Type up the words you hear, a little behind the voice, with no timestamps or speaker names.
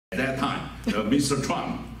at that time, Mr.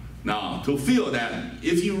 Trump. Now, to feel that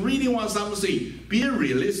if you really want something, be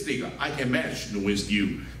realistic, I can match with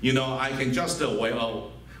you. You know, I can just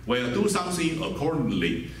do something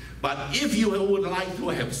accordingly. But if you would like to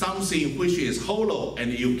have something which is hollow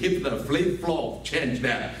and you keep the flip-flop, change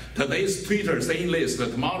that. Today's Twitter saying this,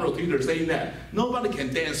 tomorrow Twitter saying that. Nobody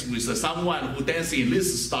can dance with someone who dances in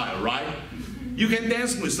this style, right? You can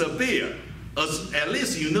dance with a bear. At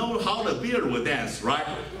least you know how the bear will dance, right?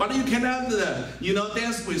 But you cannot,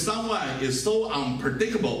 dance with someone is so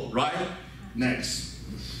unpredictable, right? Next.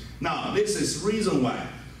 Now, this is reason why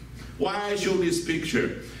I show this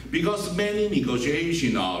picture. Because many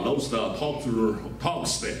negotiations are those talks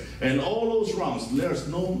and all those rounds, there's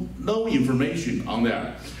no information on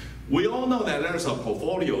there. We all know that there's a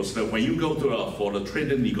portfolios that when you go to for the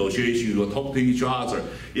trade negotiation, you talk to each other,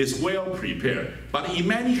 it's well prepared. But in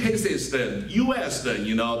many cases, the U.S.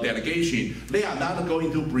 delegation, they are not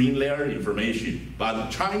going to bring their information,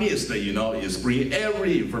 but Chinese, is bring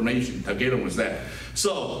every information together with that.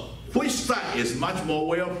 So which side is much more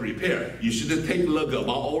well prepared? You should take a look about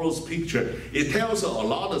all those pictures. It tells a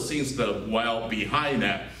lot of things well behind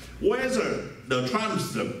that. Whether the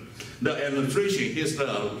Trump's the administration is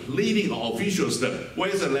the leading officials,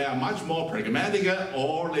 whether they are much more pragmatic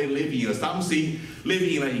or they live in something,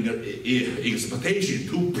 living in expectation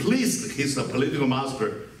to please his political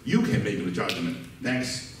master, you can make the judgment.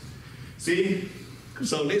 Next. See?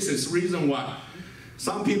 So this is reason why.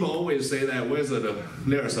 Some people always say that whether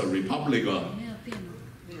there's a republic or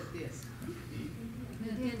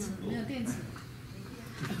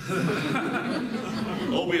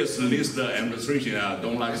obviously this administration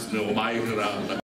don't like